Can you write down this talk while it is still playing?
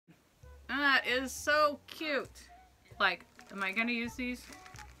That is so cute. Like, am I gonna use these?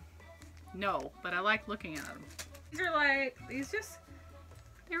 No, but I like looking at them. These are like, they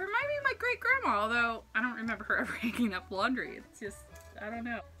remind me of my great grandma, although I don't remember her ever hanging up laundry. It's just, I don't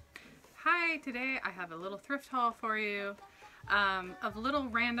know. Hi, today I have a little thrift haul for you of little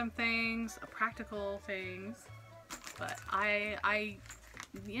random things, practical things, but I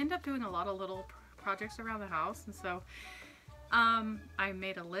end up doing a lot of little projects around the house, and so I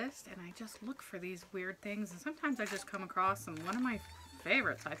made a list and I just look for these weird things, and sometimes I just come across them. One of my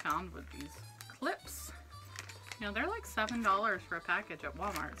favorites I found was these clips. You know, they're like $7 for a package at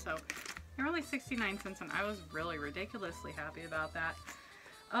Walmart, so they're only 69 cents, and I was really ridiculously happy about that.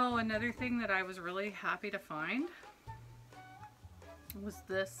 Oh, another thing that I was really happy to find was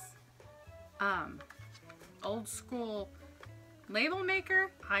this old school label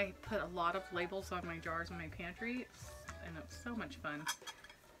maker. I put a lot of labels on my jars in my pantry, and it was so much fun.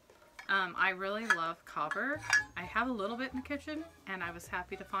 I really love copper. I have a little bit in the kitchen, and I was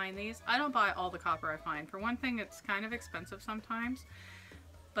happy to find these. I don't buy all the copper I find. For one thing, it's kind of expensive sometimes,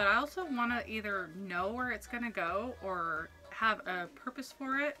 but I also want to either know where it's going to go or have a purpose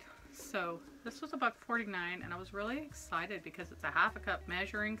for it. So this was $1.49, and I was really excited because it's a half a cup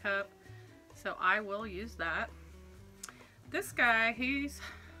measuring cup, so I will use that. This guy, it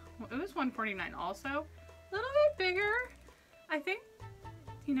was $1.49 also, a little bit bigger. I think,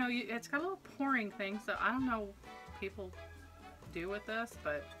 you know, it's got a little pouring thing, so I don't know what people do with this,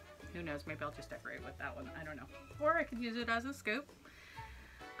 but who knows, maybe I'll just decorate with that one, I don't know. Or I could use it as a scoop.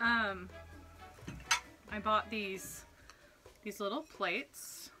 I bought these little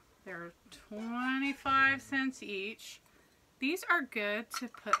plates. They're 25 cents each. These are good to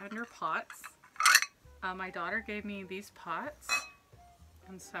put under pots. My daughter gave me these pots,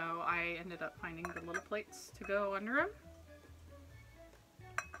 and so I ended up finding the little plates to go under them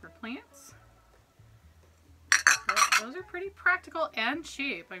for plants. So those are pretty practical and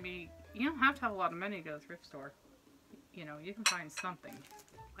cheap. I mean, you don't have to have a lot of money to go to the thrift store. You know, you can find something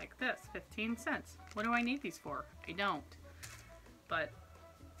like this, 15 cents. What do I need these for? I don't. But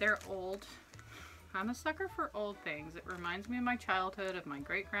they're old. I'm a sucker for old things. It reminds me of my childhood, of my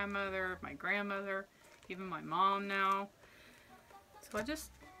great-grandmother, my grandmother, even my mom now. So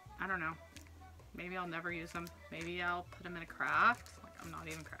I don't know. Maybe I'll never use them. Maybe I'll put them in a craft. Like, I'm not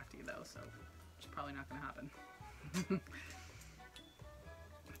even crafty though, so it's probably not going to happen.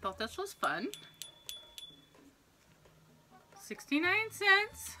 I thought this was fun. 69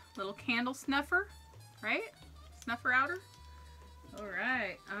 cents. Little candle snuffer, right? Snuffer outer.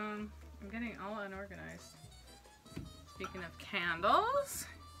 Alright, I'm getting all unorganized. Speaking of candles,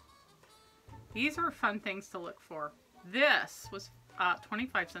 these are fun things to look for. This was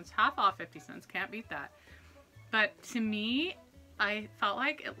 25 cents, half off 50 cents, can't beat that. But to me, I felt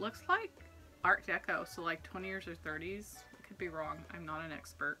like it looks like Art Deco, so like 20s or 30s. I could be wrong, I'm not an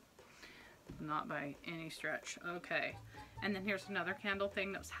expert. Not by any stretch. Okay, and then here's another candle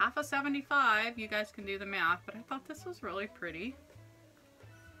thing that was half a 75. You guys can do the math, but I thought this was really pretty.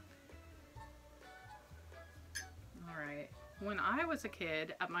 Alright, when I was a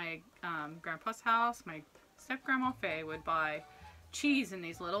kid at my grandpa's house, my step-grandma Faye would buy cheese in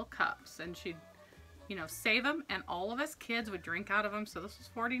these little cups, and she'd, you know, save them, and all of us kids would drink out of them. So this was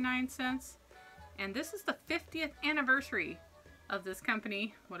 49 cents, and this is the 50th anniversary of this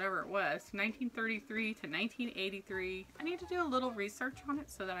company, whatever it was, 1933 to 1983. I need to do a little research on it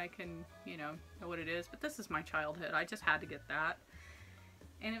so that I can, you know what it is, but this is my childhood. I just had to get that,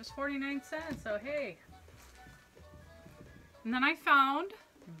 and it was 49 cents, so hey. And then I found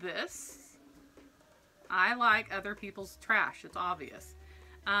this. I like other people's trash, it's obvious.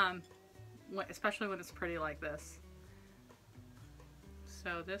 Especially when it's pretty like this.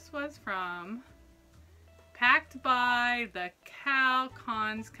 So this was from, packed by the Cal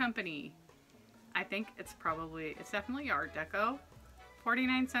Cons Company. I think it's definitely Art Deco.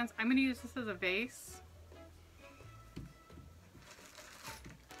 49 cents. I'm going to use this as a vase.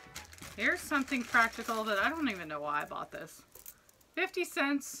 Here's something practical that I don't even know why I bought this. 50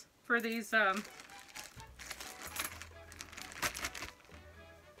 cents for these shower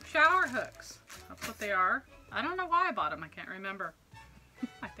hooks. That's what they are. I don't know why I bought them. I can't remember.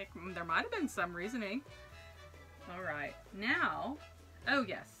 I think there might have been some reasoning. Alright, now, oh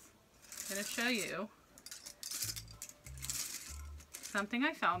yes, I'm going to show you something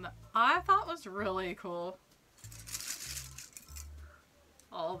I found that I thought was really cool.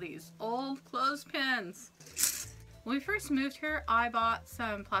 All these old clothespins. When we first moved here, I bought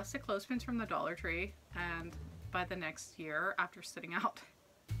some plastic clothespins from the Dollar Tree, and by the next year, after sitting out,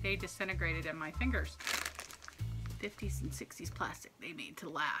 they disintegrated in my fingers. 50s and 60s plastic, they made to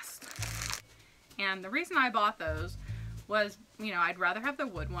last. And the reason I bought those was, you know, I'd rather have the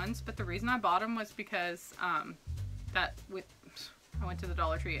wood ones, but the reason I bought them was because I went to the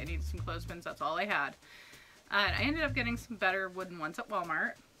Dollar Tree, I needed some clothespins, that's all I had. And I ended up getting some better wooden ones at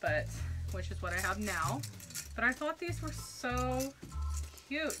Walmart, which is what I have now. But I thought these were so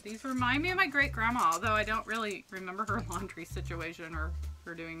cute. These remind me of my great grandma, although I don't really remember her laundry situation or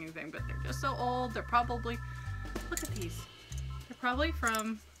her doing anything, but they're just so old. They're probably, look at these. They're probably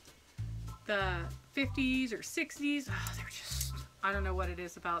from the 50s or 60s. Oh, they're just, I don't know what it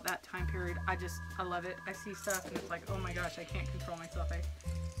is about that time period. I love it. I see stuff and it's like, oh my gosh, I can't control myself.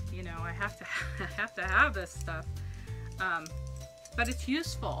 You know, I have to have this stuff. But it's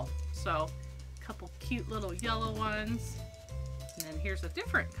useful. So, a couple cute little yellow ones. And then here's a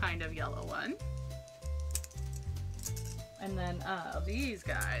different kind of yellow one. And then these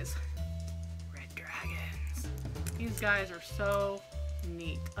guys, red dragons. These guys are so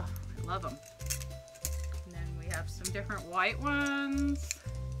neat. Oh, I love them. And then we have some different white ones.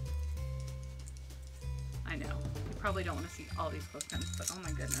 I know, you probably don't want to see all these clothespins, but oh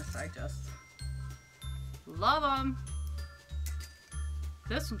my goodness, I just love them.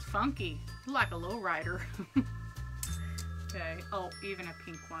 This one's funky, like a lowrider. Okay, oh, even a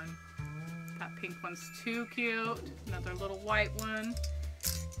pink one. That pink one's too cute. Another little white one.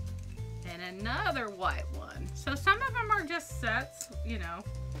 And another white one. So some of them are just sets, you know,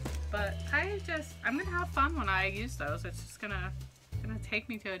 but I'm gonna have fun when I use those. It's just gonna take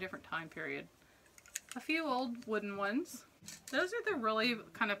me to a different time period. A few old wooden ones. Those are the really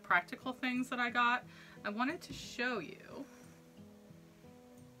kind of practical things that I got. I wanted to show you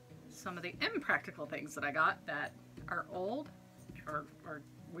some of the impractical things that I got that are old or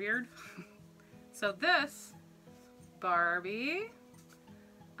weird. So this Barbie,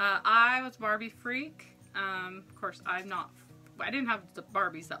 I was Barbie freak. Of course, I didn't have the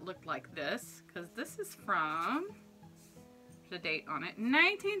Barbies that looked like this, because this is from, the date on it,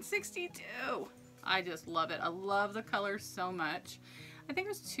 1962. I just love it. I love the colors so much. I think it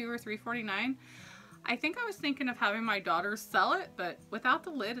was $2 or $3.49. I think I was thinking of having my daughter sell it, but without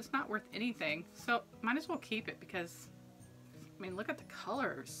the lid, it's not worth anything. So might as well keep it because, I mean, look at the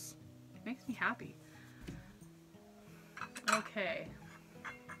colors. It makes me happy. Okay.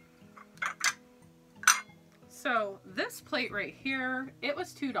 So this plate right here, it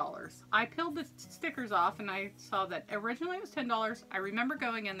was $2. I peeled the stickers off and I saw that originally it was $10. I remember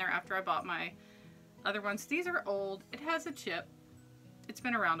going in there after I bought my other ones. These are old. It has a chip. It's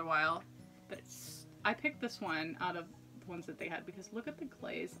been around a while, but I picked this one out of the ones that they had because look at the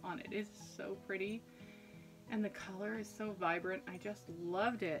glaze on it. It is so pretty and the color is so vibrant. I just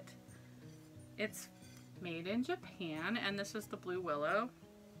loved it. It's made in Japan and this is the Blue Willow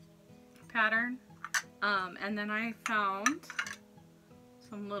pattern. And then I found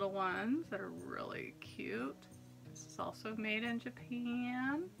some little ones that are really cute. This is also made in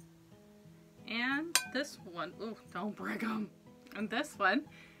Japan. And this one, ooh, don't break them. And this one,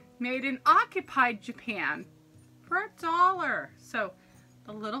 made in occupied Japan for $1. So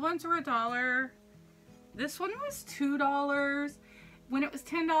the little ones were $1. This one was $2. When it was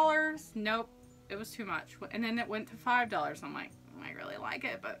 $10, nope, it was too much. And then it went to $5. I'm like, I really like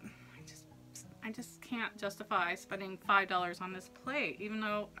it, but I just can't justify spending $5 on this plate, even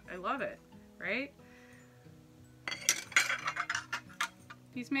though I love it, right?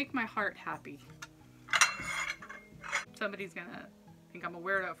 These make my heart happy. Somebody's gonna think I'm a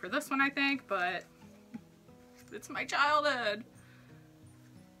weirdo for this one, I think, but it's my childhood.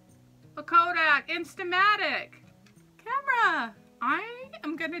 A Kodak Instamatic camera. I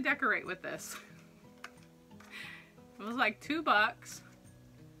am gonna decorate with this. It was like $2.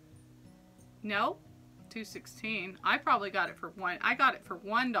 No, $2.16. I probably got it for I got it for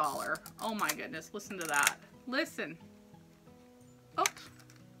 $1. Oh my goodness, listen to that. Listen. Oh.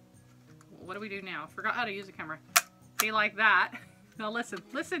 What do we do now? Forgot how to use a camera. See, like that. Now listen,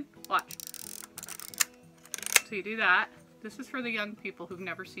 listen, watch. So you do that. This is for the young people who've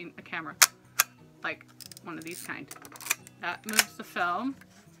never seen a camera. Like one of these kind. That moves the film.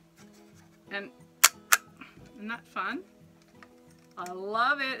 And isn't that fun? I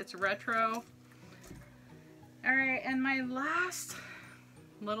love it. It's retro. Alright, and my last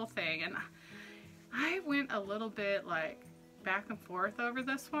little thing, and I went a little bit like back and forth over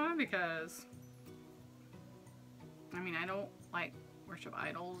this one because, I mean, I don't like worship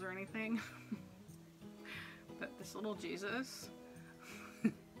idols or anything, but this little Jesus,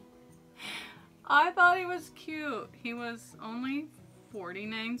 I thought he was cute. He was only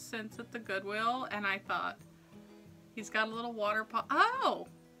 49 cents at the Goodwill, and I thought, he's got a little water pot. Oh!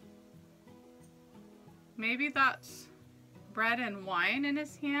 Maybe that's bread and wine in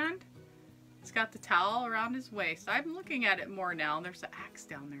his hand. He's got the towel around his waist. I'm looking at it more now. There's an axe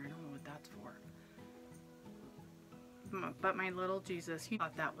down there. I don't know what that's for. But my little Jesus, he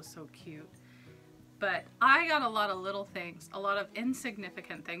thought that was so cute. But I got a lot of little things, a lot of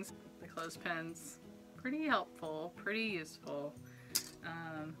insignificant things. The clothespins, pretty helpful, pretty useful.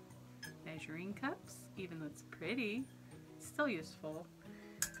 Measuring cups, even though it's pretty, still useful.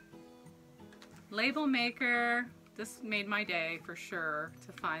 Label maker, this made my day for sure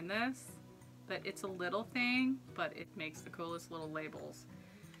to find this. But it's a little thing, but it makes the coolest little labels.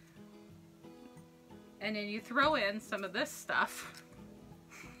 And then you throw in some of this stuff,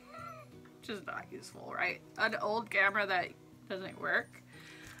 which is not useful, right? An old camera that doesn't work.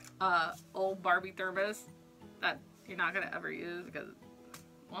 Old Barbie thermos that you're not gonna ever use because,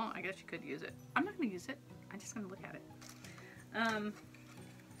 well, I guess you could use it. I'm not gonna use it. I'm just gonna look at it.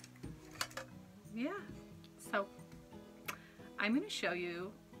 Yeah, so I'm gonna show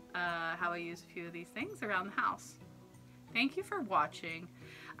you how I use a few of these things around the house. Thank you for watching.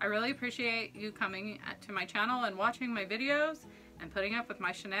 I really appreciate you coming to my channel and watching my videos and putting up with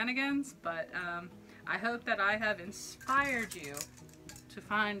my shenanigans, but I hope that I have inspired you to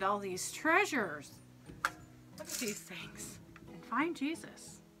find all these treasures. Look at these things and find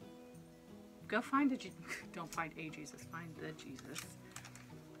Jesus. Go find don't find a Jesus, find the Jesus.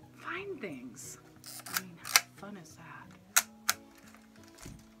 Find things. I mean, how fun is that?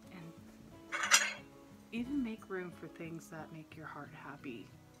 Even make room for things that make your heart happy.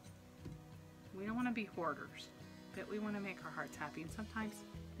 We don't want to be hoarders, but we want to make our hearts happy, and sometimes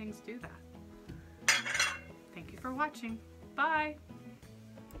things do that. Thank you for watching. Bye!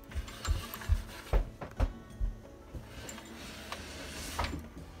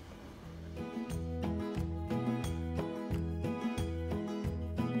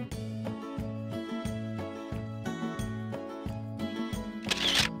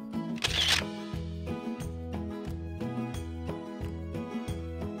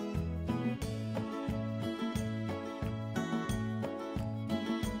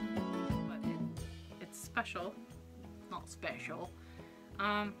 Special, not special.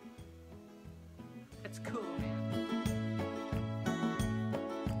 It's cool, man.